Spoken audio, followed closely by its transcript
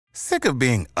Sick of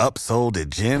being upsold at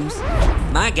gyms?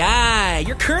 My guy,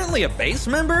 you're currently a base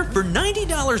member? For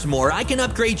 $90 more, I can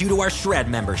upgrade you to our Shred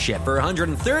membership. For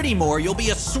 $130 more, you'll be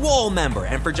a Swole member.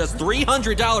 And for just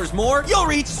 $300 more, you'll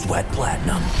reach Sweat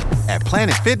Platinum. At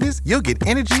Planet Fitness, you'll get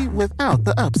energy without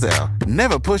the upsell.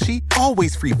 Never pushy,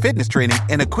 always free fitness training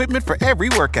and equipment for every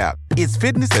workout. It's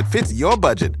fitness that fits your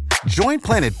budget. Join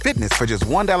Planet Fitness for just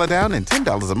 $1 down and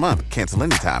 $10 a month. Cancel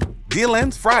anytime. Deal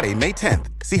ends Friday, May 10th.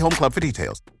 See Home Club for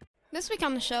details. This week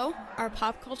on the show, our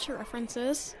pop culture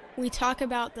references. We talk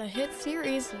about the hit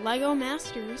series LEGO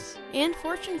Masters and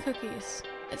fortune cookies.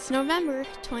 It's November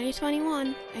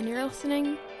 2021, and you're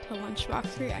listening to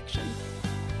Lunchbox Reaction.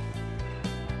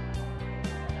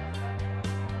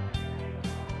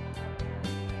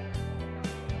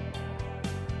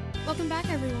 Welcome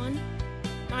back, everyone.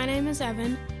 My name is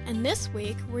Evan, and this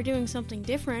week we're doing something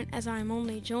different as I'm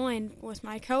only joined with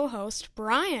my co-host,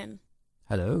 Brian.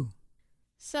 Hello.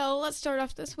 So let's start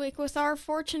off this week with our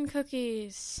fortune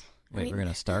cookies. Wait, we're going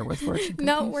to start with fortune cookies?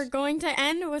 No, we're going to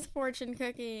end with fortune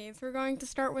cookies. We're going to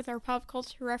start with our pop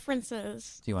culture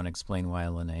references. Do you want to explain why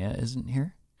Linnea isn't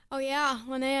here? Oh yeah,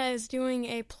 Linnea is doing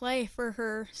a play for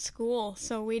her school,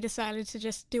 so we decided to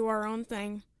just do our own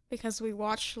thing because we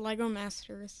watched LEGO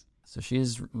Masters. So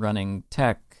she's running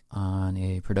tech on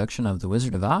a production of The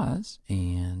Wizard of Oz,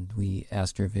 and we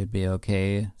asked her if it'd be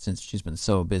okay, since she's been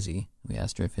so busy, we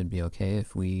asked her if it'd be okay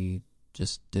if we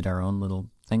just did our own little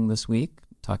thing this week,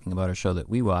 talking about a show that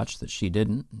we watched that she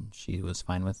didn't, and she was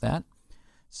fine with that.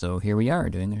 So here we are,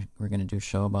 we're going to do a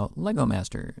show about LEGO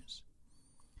Masters.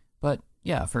 But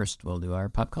yeah, first we'll do our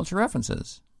pop culture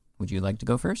references. Would you like to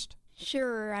go first?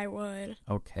 Sure, I would.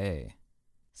 Okay.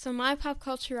 So my pop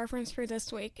culture reference for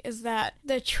this week is that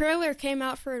the trailer came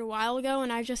out for a while ago,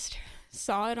 and I just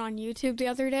saw it on YouTube the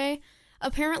other day.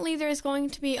 Apparently there's going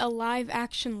to be a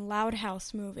live-action Loud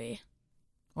House movie.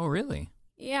 Oh, really?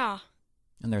 Yeah.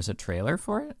 And there's a trailer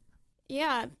for it?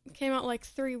 Yeah, it came out like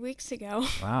 3 weeks ago.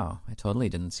 Wow, I totally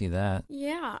didn't see that.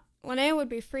 Yeah, Linnea would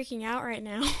be freaking out right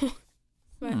now.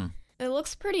 But it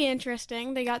looks pretty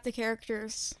interesting. They got the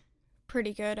characters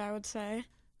pretty good, I would say.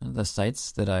 The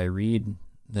sites that I read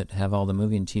that have all the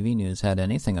movie and TV news had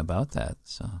anything about that,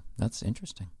 so that's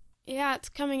interesting. Yeah, it's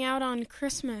coming out on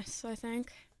Christmas, I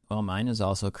think. Well, mine is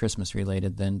also Christmas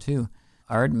related then, too.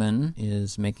 Aardman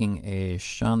is making a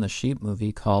Shaun the Sheep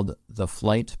movie called The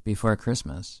Flight Before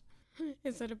Christmas.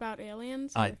 Is it about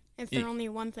aliens? Is there only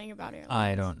one thing about aliens?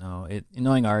 I don't know.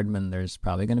 Knowing Aardman, there's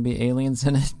probably going to be aliens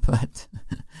in it, but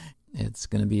it's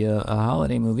going to be a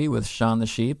holiday movie with Shaun the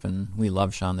Sheep, and we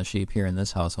love Shaun the Sheep here in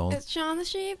this household. It's Shaun the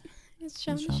Sheep? It's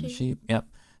Shaun the Sheep. Yep.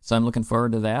 So I'm looking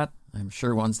forward to that. I'm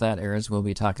sure once that airs, we'll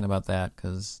be talking about that,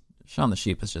 because Shaun the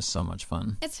Sheep is just so much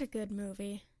fun. It's a good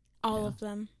movie. All of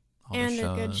them. All and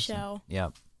the a good show.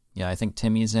 Yep. Yeah, I think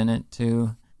Timmy's in it,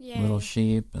 too. Yay. Little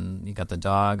sheep, and you got the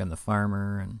dog and the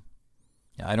farmer, and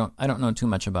yeah, I don't know too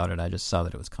much about it. I just saw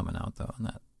that it was coming out, though,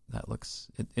 and that looks,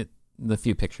 the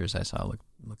few pictures I saw look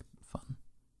fun.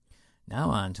 Now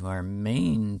on to our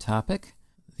main topic,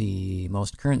 the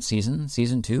most current season,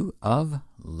 Season 2 of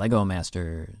LEGO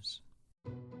Masters.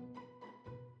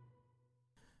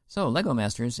 So, LEGO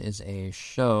Masters is a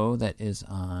show that is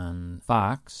on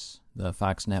Fox, the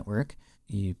Fox network.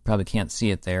 You probably can't see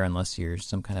it there unless you're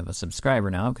some kind of a subscriber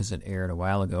now, because it aired a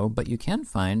while ago, but you can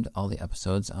find all the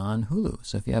episodes on Hulu.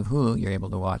 So if you have Hulu, you're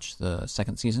able to watch the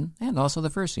second season and also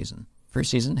the first season. First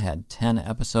season had 10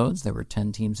 episodes. There were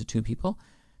 10 teams of 2 people.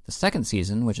 The second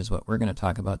season, which is what we're going to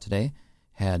talk about today,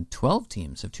 had 12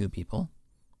 teams of 2 people,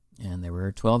 and there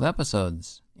were 12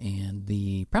 episodes. And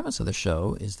the premise of the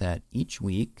show is that each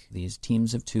week, these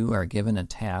teams of 2 are given a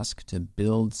task to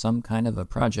build some kind of a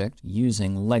project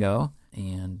using Lego,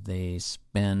 and they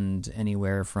spend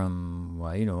anywhere from,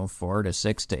 4 to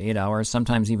 6 to 8 hours,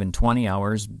 sometimes even 20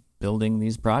 hours building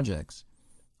these projects.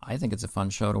 I think it's a fun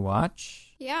show to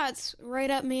watch. Yeah, it's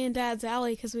right up me and Dad's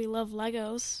alley because we love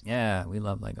Legos. Yeah, we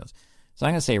love Legos. So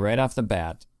I'm going to say right off the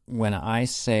bat, when I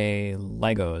say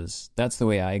Legos, that's the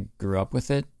way I grew up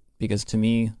with it, because to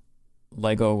me,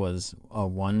 Lego was a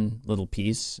one little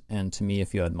piece, and to me,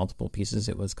 if you had multiple pieces,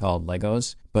 it was called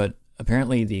Legos. But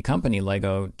apparently the company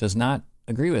Lego does not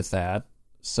agree with that,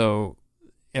 so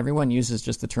everyone uses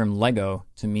just the term Lego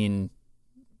to mean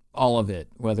all of it,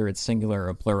 whether it's singular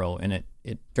or plural, and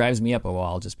it drives me up a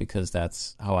wall just because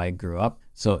that's how I grew up.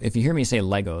 So if you hear me say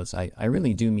Legos, I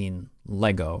really do mean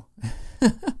Lego.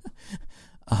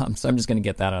 So I'm just going to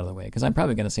get that out of the way, because I'm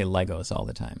probably going to say Legos all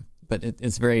the time. But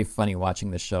it's very funny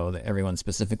watching the show that everyone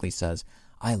specifically says,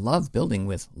 I love building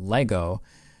with Lego.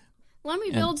 Let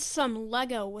me build some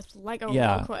Lego with Lego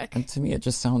Yeah, real quick. and to me it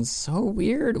just sounds so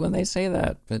weird when they say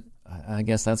that, but I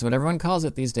guess that's what everyone calls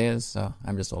it these days, so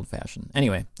I'm just old-fashioned.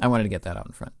 Anyway, I wanted to get that out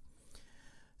in front.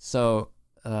 So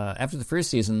after the first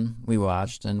season we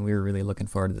watched, and we were really looking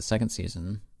forward to the second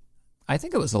season, I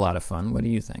think it was a lot of fun. What do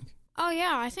you think? Oh,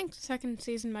 yeah, I think the second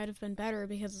season might have been better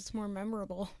because it's more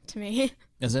memorable to me.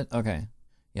 Is it? Okay.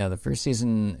 Yeah, the first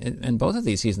season, and both of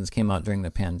these seasons came out during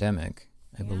the pandemic,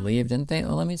 I believe, didn't they?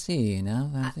 Well, let me see. Now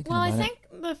that I'm thinking about it. I think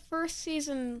the first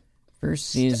season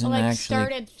actually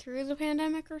started through the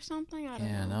pandemic or something. I don't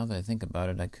know. Yeah, now that I think about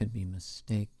it, I could be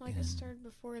mistaken. Like it started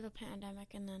before the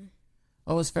pandemic, and then.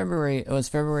 Oh, it was February. It was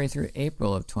February through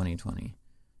April of 2020.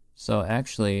 So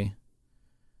actually,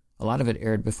 a lot of it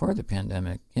aired before the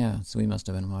pandemic. Yeah, so we must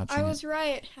have been watching. I was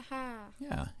right. Haha.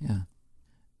 Yeah.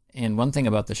 And one thing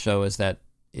about the show is that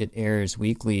it airs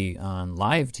weekly on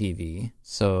live TV.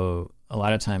 So a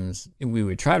lot of times we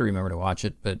would try to remember to watch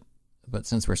it, but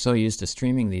since we're so used to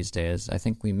streaming these days, I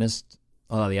think we missed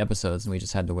a lot of the episodes, and we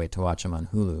just had to wait to watch them on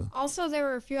Hulu. Also, there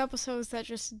were a few episodes that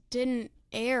just didn't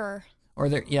air. Or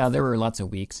there were lots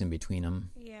of weeks in between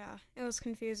them. Yeah, it was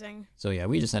confusing. So yeah,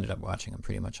 we just ended up watching them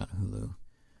pretty much on Hulu.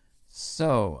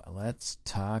 So let's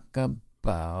talk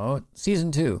about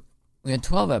season 2. We had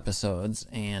 12 episodes,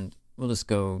 and we'll just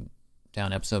go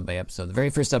down episode by episode. The very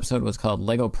first episode was called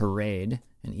Lego Parade,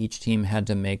 and each team had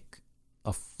to make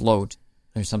a float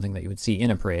or something that you would see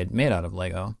in a parade made out of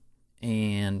Lego.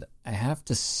 And I have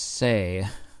to say,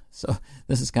 so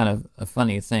this is kind of a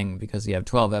funny thing because you have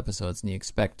 12 episodes and you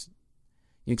expect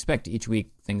each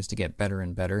week things to get better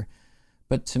and better.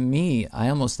 But to me, I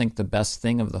almost think the best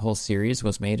thing of the whole series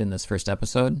was made in this first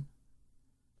episode.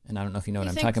 And I don't know if you know what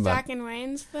I'm talking about. Zach and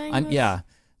Wayne's thing? Yeah.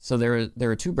 So there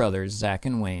were two brothers, Zach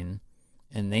and Wayne,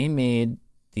 and they made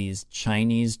these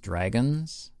Chinese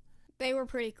dragons. They were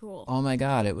pretty cool. Oh my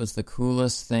God, it was the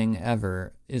coolest thing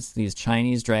ever. It's these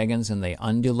Chinese dragons, and they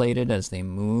undulated as they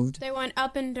moved. They went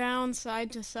up and down,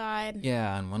 side to side.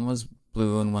 Yeah, and one was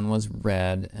blue and one was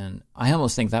red, and I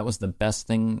almost think that was the best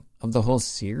thing of the whole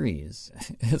series.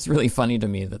 It's really funny to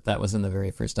me that was in the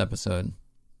very first episode,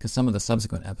 because some of the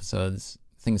subsequent episodes,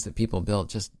 things that people built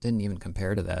just didn't even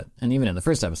compare to that. And even in the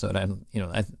first episode,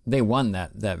 they won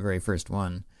that very first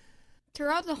one.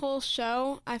 Throughout the whole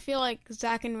show, I feel like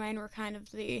Zach and Wayne were kind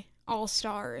of the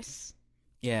all-stars.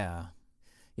 Yeah.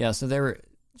 So they were,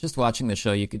 just watching the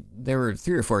show, there were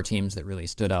 3 or 4 teams that really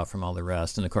stood out from all the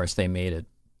rest, and of course they made it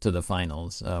to the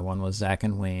finals. One was Zach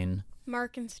and Wayne.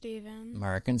 Mark and Steven.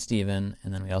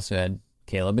 And then we also had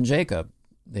Caleb and Jacob.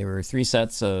 They were 3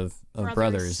 sets of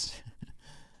brothers.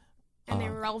 And they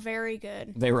were all very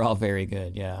good. They were all very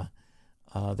good, yeah.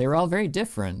 They were all very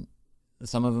different.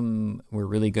 Some of them were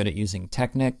really good at using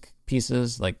Technic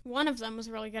pieces. Like one of them was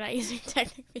really good at using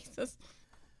Technic pieces.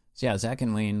 So yeah, Zach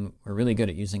and Wayne were really good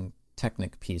at using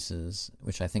Technic pieces,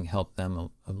 which I think helped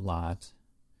them a lot.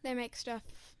 They make stuff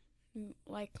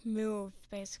like move,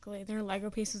 basically. They're Lego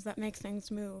pieces that make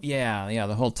things move. Yeah,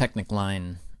 the whole Technic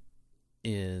line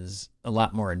is a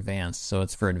lot more advanced, so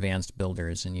it's for advanced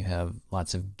builders, and you have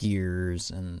lots of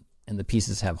gears, and the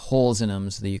pieces have holes in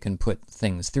them so that you can put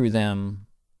things through them,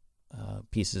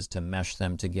 pieces to mesh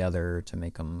them together to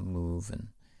make them move and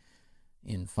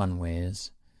in fun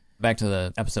ways. Back to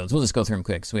the episodes. We'll just go through them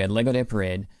quick. So we had Lego Day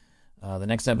Parade. The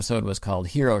next episode was called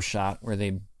Hero Shot, where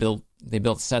they built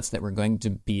sets that were going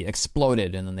to be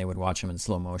exploded, and then they would watch them in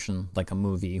slow motion, like a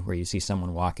movie where you see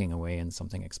someone walking away and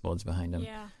something explodes behind them.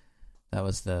 Yeah. That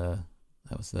was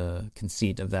the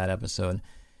conceit of that episode.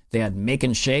 They had Make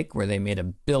and Shake, where they made a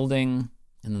building,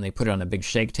 and then they put it on a big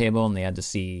shake table, and they had to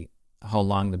see how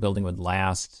long the building would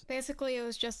last. Basically, it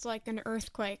was just like an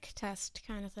earthquake test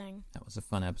kind of thing. That was a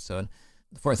fun episode.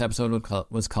 The 4th episode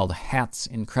was called Hats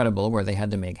Incredible, where they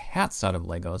had to make hats out of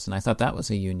Legos, and I thought that was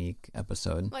a unique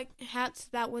episode. Like hats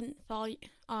that wouldn't fall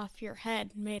off your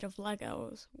head made of Lego.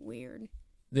 It was weird.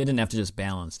 They didn't have to just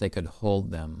balance. They could hold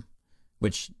them,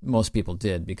 which most people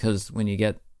did, because when you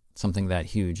get something that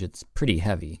huge, it's pretty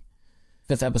heavy.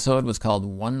 5th episode was called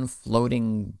One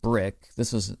Floating Brick.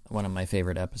 This was one of my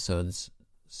favorite episodes.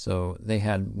 So they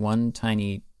had one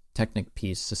tiny Technic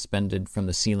piece suspended from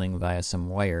the ceiling via some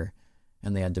wire,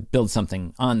 and they had to build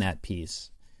something on that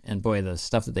piece. And boy, the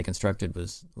stuff that they constructed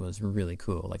was really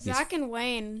cool. Like Zach and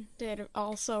Wayne did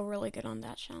also really good on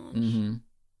that challenge. Mm-hmm.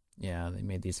 Yeah, they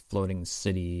made these floating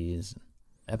cities.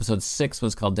 Episode 6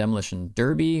 was called Demolition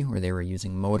Derby, where they were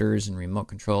using motors and remote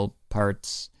control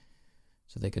parts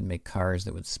so they could make cars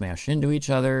that would smash into each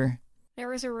other. There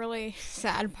was a really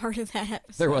sad part of that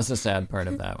episode. There was a sad part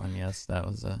of that one, yes. That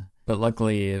was but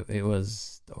luckily it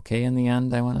was okay in the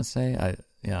end, I want to say.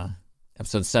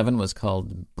 Episode 7 was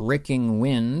called Breaking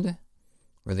Wind,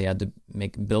 where they had to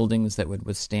make buildings that would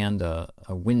withstand a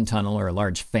wind tunnel or a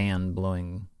large fan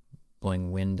blowing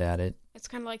wind at it. It's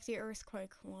kind of like the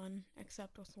earthquake one,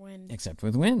 except with wind. Except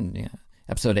with wind, yeah.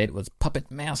 Episode 8 was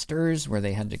Puppet Masters, where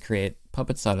they had to create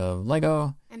puppets out of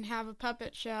Lego. And have a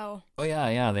puppet show. Oh,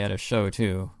 yeah, they had a show,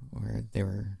 too, where they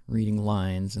were reading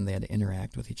lines and they had to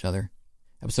interact with each other.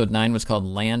 Episode 9 was called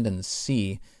Land and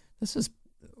Sea. This is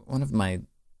one of my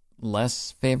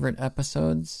less favorite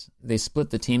episodes. They split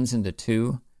the teams into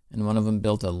two, and one of them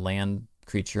built a land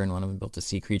creature and one of them built a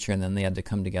sea creature, and then they had to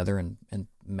come together and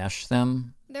mesh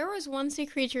them. There was one sea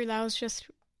creature that was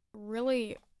just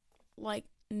really,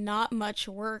 not much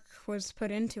work was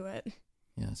put into it.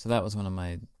 Yeah, so that was one of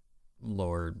my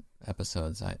lower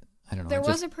episodes. I don't know. There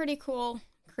was a pretty cool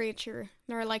creature.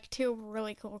 There were two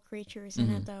really cool creatures in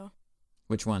it, though.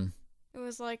 Which one? It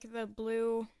was the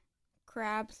blue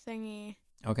crab thingy.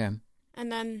 Okay.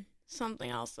 And then something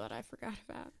else that I forgot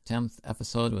about. 10th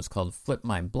episode was called Flip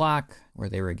My Block, where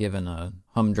they were given a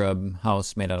humdrum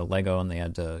house made out of Lego and they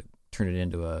had to turn it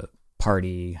into a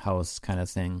party house kind of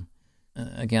thing.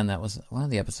 Again, that was one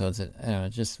of the episodes that, I don't know, it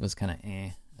just was kind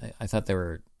of I thought there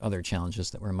were other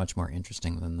challenges that were much more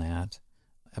interesting than that.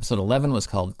 Episode 11 was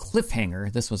called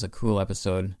Cliffhanger. This was a cool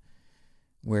episode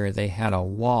where they had a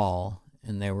wall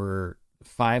and there were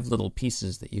 5 little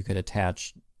pieces that you could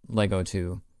attach Lego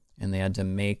to, and they had to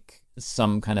make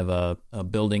some kind of a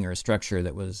building or a structure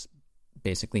that was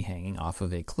basically hanging off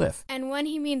of a cliff. And when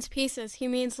he means pieces, he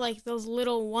means those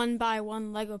little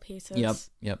 1x1 Lego pieces.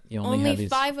 Yep. You only have these...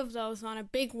 5 of those on a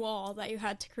big wall that you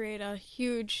had to create a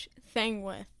huge thing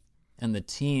with. And the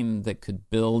team that could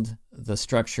build the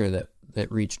structure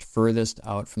that reached furthest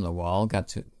out from the wall got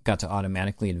to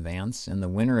automatically advance, and the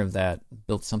winner of that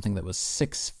built something that was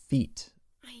 6 feet.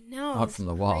 I know. Out from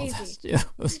the wall. It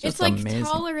was just amazing.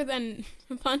 Taller than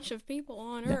a bunch of people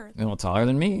on Earth. Well, taller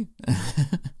than me.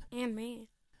 And me.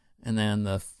 And then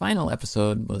the final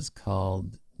episode was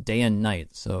called Day and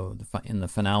Night. So in the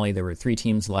finale, there were 3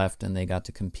 teams left, and they got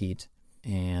to compete.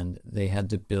 And they had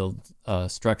to build a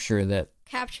structure that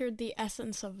captured the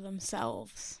essence of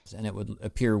themselves. And it would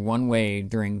appear one way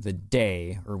during the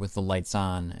day or with the lights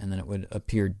on, and then it would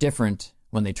appear different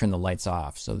when they turn the lights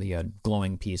off. So they had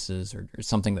glowing pieces or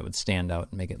something that would stand out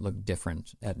and make it look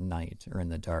different at night or in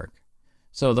the dark.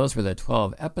 So those were the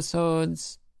 12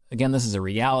 episodes. Again, this is a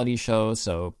reality show,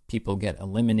 so people get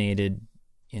eliminated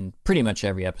in pretty much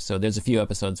every episode. There's a few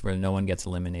episodes where no one gets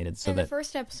eliminated. So the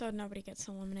first episode, nobody gets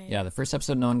eliminated. Yeah, the first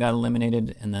episode, no one got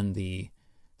eliminated, and then the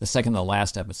second to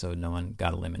last episode, no one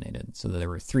got eliminated. So there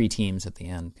were 3 teams at the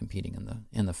end competing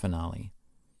in the finale.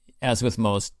 As with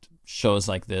most shows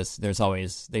like this,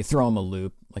 they throw them a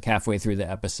loop. Halfway through the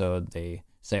episode, they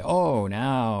say, "Oh,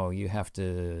 now you have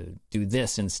to do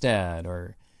this instead,"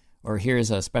 or here's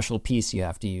a special piece you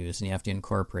have to use and you have to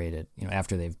incorporate it,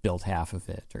 after they've built half of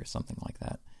it or something like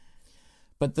that.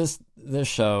 But this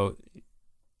show,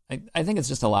 I think it's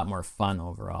just a lot more fun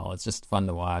overall. It's just fun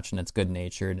to watch and it's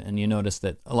good-natured. And you notice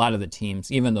that a lot of the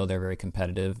teams, even though they're very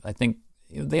competitive, I think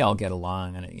they all get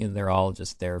along and they're all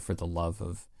just there for the love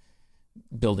of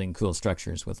building cool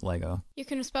structures with Lego. You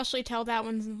can especially tell that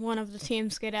when one of the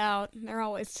teams get out. They're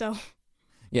always so...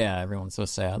 Yeah, everyone's so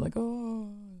sad, oh...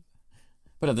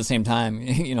 But at the same time,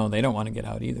 they don't want to get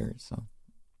out either. So,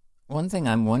 one thing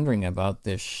I'm wondering about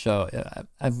this show,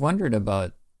 I've wondered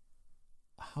about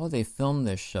how they filmed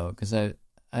this show, because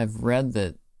I've read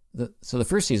that the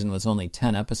first season was only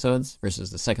 10 episodes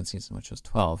versus the second season, which was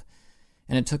 12,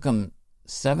 and it took them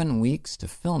 7 weeks to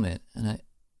film it. And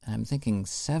I'm thinking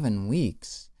 7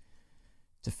 weeks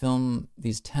to film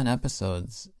these 10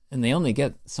 episodes. And they only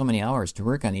get so many hours to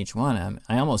work on each one.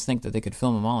 I almost think that they could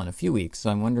film them all in a few weeks. So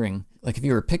I'm wondering, if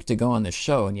you were picked to go on this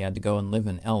show and you had to go and live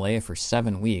in L.A. for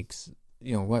 7 weeks,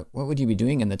 what would you be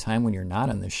doing in the time when you're not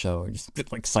on this show? Just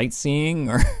sightseeing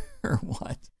or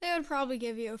what? They would probably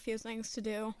give you a few things to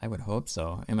do. I would hope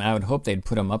so. I would hope they'd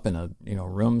put them up in a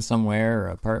room somewhere, or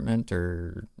apartment,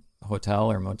 or hotel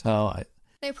or motel.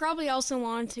 They probably also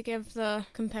wanted to give the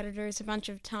competitors a bunch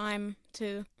of time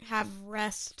to have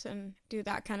rest and do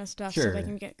that kind of stuff. Sure. So they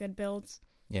can get good builds.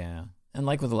 Yeah. And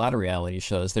like with a lot of reality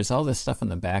shows, there's all this stuff in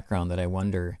the background that I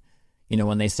wonder,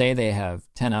 when they say they have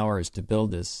 10 hours to build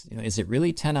this, is it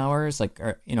really 10 hours?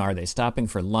 Are they stopping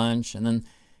for lunch? And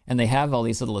they have all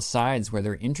these little asides where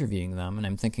they're interviewing them. And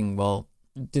I'm thinking, well,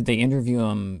 did they interview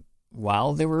them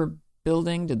while they were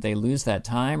building? Did they lose that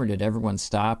time, or did everyone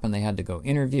stop and they had to go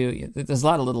interview? There's a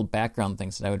lot of little background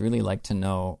things that I would really like to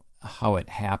know how it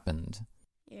happened.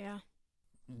 Yeah.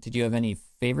 Did you have any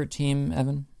favorite team,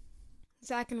 Evan?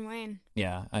 Zach and Wayne.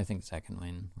 Yeah, I think Zach and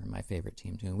Wayne were my favorite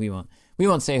team too. We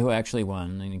won't say who actually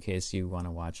won in case you want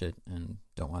to watch it and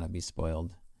don't want to be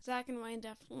spoiled. Zach and Wayne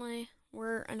definitely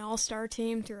were an all-star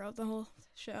team throughout the whole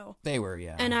show. They were,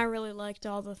 yeah. And I really liked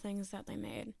all the things that they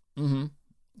made. Mm-hmm.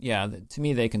 Yeah, to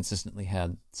me, they consistently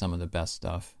had some of the best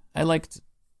stuff. I liked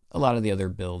a lot of the other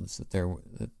builds that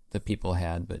the people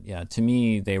had, but yeah, to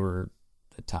me, they were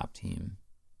the top team.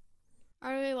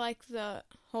 I really like the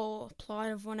whole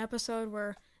plot of one episode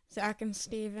where Zach and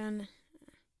Steven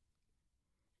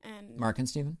and Mark and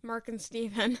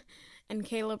Steven and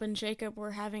Caleb and Jacob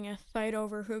were having a fight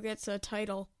over who gets a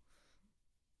title.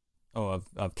 Oh,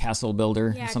 of Castle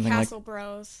Builder? Yeah, something Castle like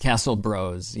Bros. Castle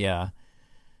Bros, yeah.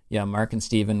 Yeah, Mark and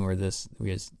Steven were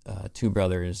two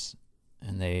brothers,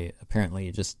 and they apparently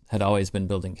just had always been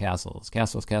building castles.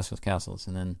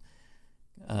 And then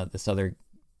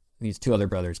these two other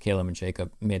brothers, Caleb and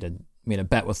Jacob, made a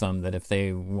bet with them that if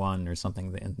they won or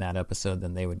something in that episode,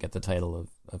 then they would get the title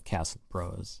of Castle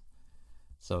Bros.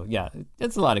 So yeah,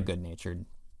 it's a lot of good-natured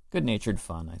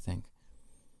fun, I think.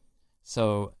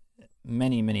 So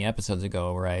many episodes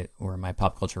ago, where my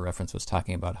pop culture reference was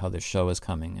talking about how this show is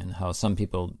coming and how some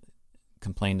people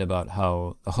complained about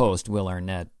how the host Will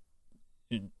Arnett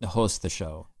hosts the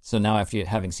show. So now, after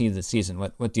having seen the season,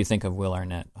 what do you think of Will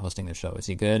Arnett hosting the show? Is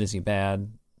he good? Is he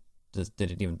bad?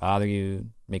 Did it even bother you?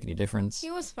 Make any difference?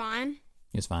 He was fine.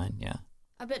 He was fine, yeah.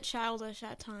 A bit childish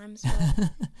at times,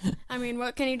 but I mean,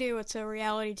 what can you do? It's a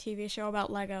reality TV show about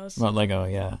Legos. About Lego,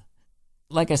 yeah.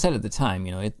 Like I said at the time,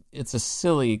 it's a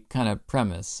silly kind of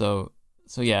premise. So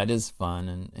yeah, it is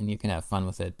fun, and you can have fun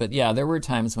with it. But yeah, there were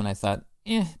times when I thought,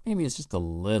 maybe it's just a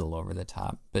little over the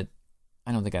top. But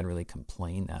I don't think I'd really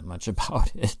complain that much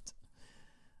about it.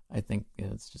 I think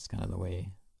it's just kind of the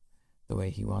way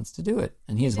he wants to do it.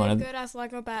 And he's one of good as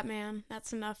Lego Batman.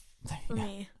 That's enough for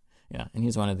me. Yeah, and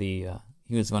he's one of the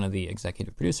he was one of the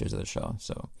executive producers of the show.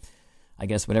 So I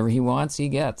guess whatever he wants, he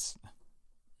gets.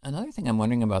 Another thing I'm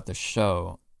wondering about the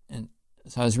show, and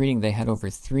so I was reading they had over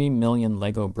 3 million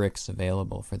Lego bricks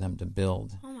available for them to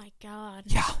build. Oh my God.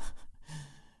 Yeah.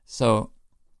 So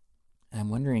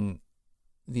I'm wondering,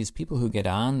 these people who get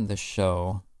on the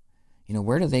show,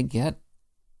 where do they get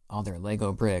all their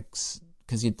Lego bricks?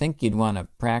 Because you'd think you'd want to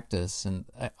practice, and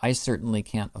I certainly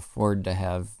can't afford to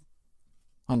have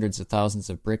hundreds of thousands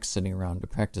of bricks sitting around to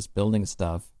practice building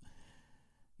stuff.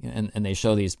 And they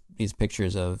show these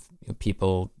pictures of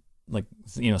people, like,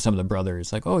 some of the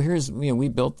brothers, like, oh, here's, we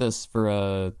built this for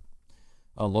a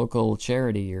local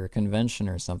charity or a convention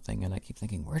or something. And I keep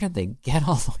thinking, where did they get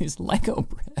all these Lego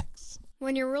bricks?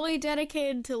 When you're really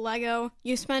dedicated to Lego,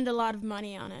 you spend a lot of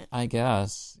money on it. I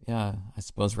guess, yeah. I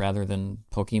suppose rather than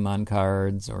Pokemon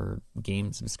cards or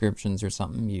game subscriptions or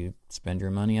something, you spend your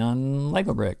money on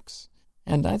Lego bricks.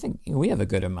 And I think we have a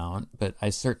good amount, but I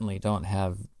certainly don't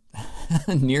have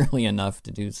nearly enough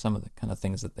to do some of the kind of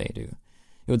things that they do.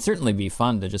 It would certainly be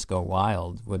fun to just go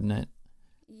wild, wouldn't it?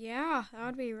 Yeah, that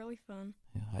would be really fun.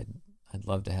 Yeah, I'd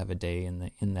love to have a day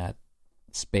in that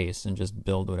space and just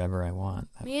build whatever I want.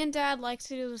 Me and Dad like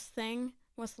to do this thing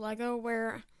with Lego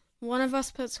where one of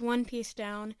us puts one piece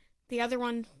down, the other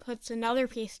one puts another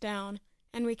piece down,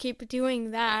 and we keep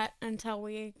doing that until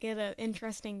we get an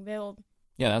interesting build.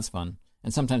 Yeah, that's fun.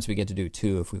 And sometimes we get to do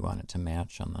two if we want it to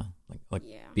match on the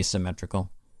be symmetrical.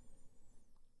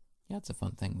 Yeah, it's a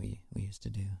fun thing we used to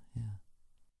do. Yeah.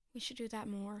 We should do that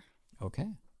more. Okay.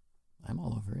 I'm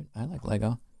all over it. I like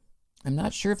Lego. I'm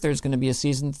not sure if there's going to be a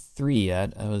season 3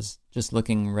 yet. I was just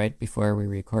looking right before we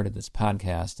recorded this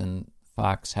podcast, and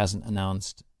Fox hasn't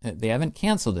announced. They haven't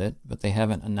canceled it, but they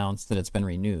haven't announced that it's been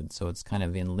renewed, so it's kind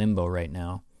of in limbo right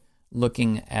now.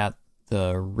 Looking at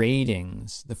the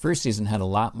ratings, the first season had a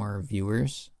lot more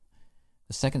viewers.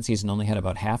 The second season only had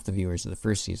about half the viewers of the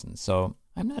first season, so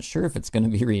I'm not sure if it's going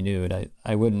to be renewed.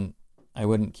 I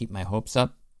wouldn't keep my hopes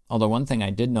up. Although one thing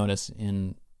I did notice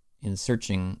in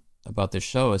searching about this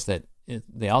show is that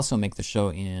they also make the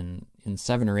show in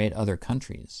 7 or 8 other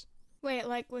countries. Wait,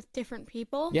 like with different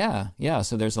people? Yeah.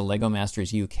 So there's a Lego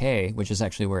Masters UK, which is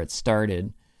actually where it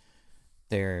started.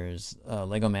 There's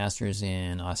Lego Masters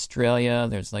in Australia.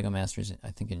 There's Lego Masters,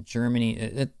 I think, in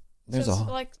Germany. There's so it's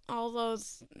like all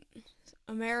those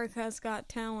America's Got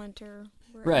Talent or...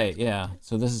 Right, yeah.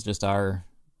 So this is just our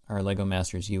Lego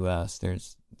Masters US.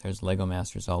 There's Lego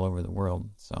Masters all over the world,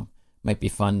 so might be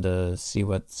fun to see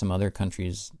what some other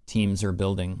countries' teams are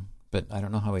building, but I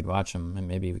don't know how we'd watch them, and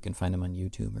maybe we can find them on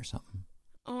YouTube or something.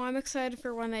 Oh, I'm excited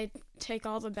for when they take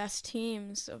all the best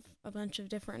teams of a bunch of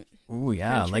different Ooh,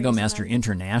 yeah, Lego Master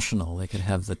International. They could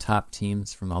have the top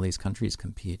teams from all these countries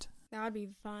compete. That would be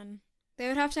fun. They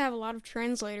would have to have a lot of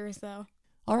translators, though.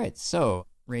 All right, so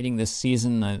rating this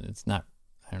season, it's not,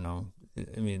 I don't know,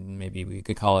 I mean, maybe we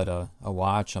could call it a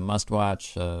watch, a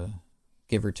must-watch,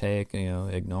 give or take,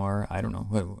 ignore. I don't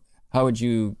know. How would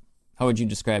you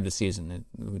describe the season?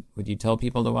 Would you tell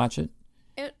people to watch it?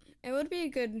 It would be a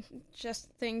good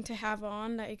just thing to have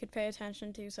on that you could pay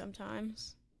attention to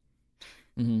sometimes.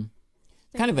 Mm-hmm.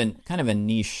 Kind of a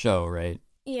niche show, right?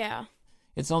 Yeah.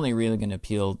 It's only really going to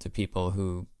appeal to people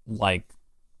who like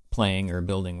playing or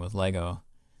building with Lego,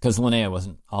 because Linnea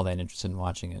wasn't all that interested in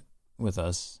watching it with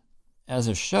us. As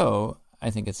a show,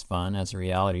 I think it's fun. As a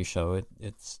reality show,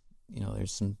 it's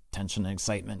there's some tension and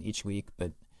excitement each week,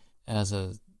 but as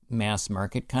a mass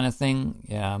market kind of thing,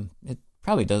 yeah, it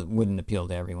probably wouldn't appeal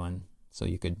to everyone. So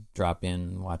you could drop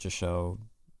in, watch a show,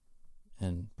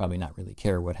 and probably not really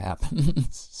care what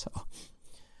happens. So,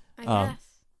 I guess.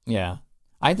 Yeah,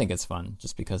 I think it's fun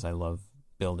just because I love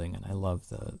building and I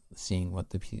love seeing what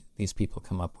these people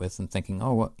come up with and thinking,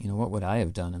 oh, what would I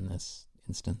have done in this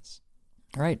instance?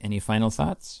 All right, any final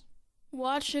thoughts?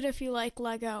 Watch it if you like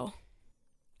Lego.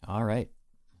 All right,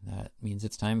 that means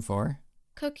it's time for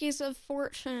Cookies of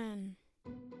Fortune.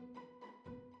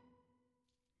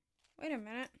 Wait a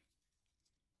minute.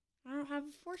 I don't have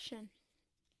a fortune.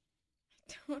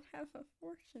 I don't have a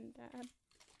fortune, Dad.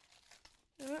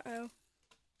 Uh-oh.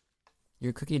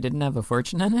 Your cookie didn't have a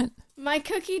fortune in it? My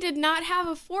cookie did not have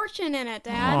a fortune in it,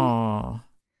 Dad. Oh.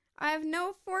 I have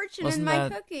no fortune in my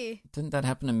cookie. Didn't that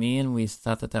happen to me and we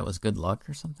thought that was good luck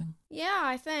or something? Yeah,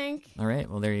 I think. All right,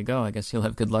 well, there you go. I guess you'll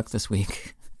have good luck this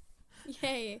week.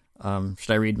 Yay.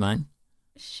 Should I read mine?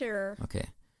 Sure. Okay.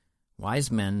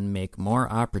 Wise men make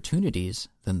more opportunities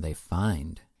than they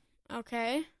find.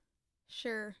 Okay.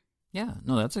 Sure. Yeah,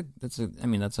 no, that's a good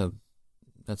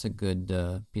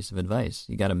piece of advice.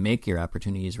 You got to make your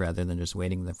opportunities rather than just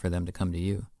waiting for them to come to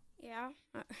you. Yeah,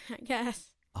 I guess.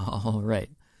 All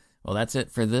right. Well, that's it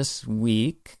for this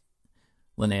week.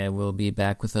 Linnea will be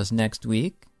back with us next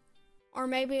week. Or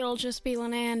maybe it'll just be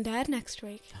Linnea and Dad next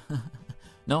week.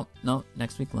 No,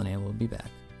 next week Linnea will be back.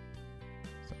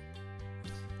 So,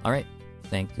 all right.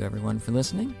 Thank you, everyone, for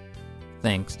listening.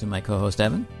 Thanks to my co-host,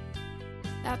 Evan.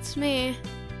 That's me,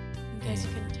 in case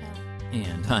you couldn't tell.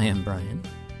 And I am Brian.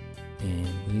 And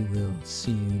we will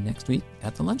see you next week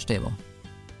at the lunch table.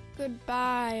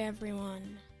 Goodbye,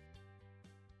 everyone.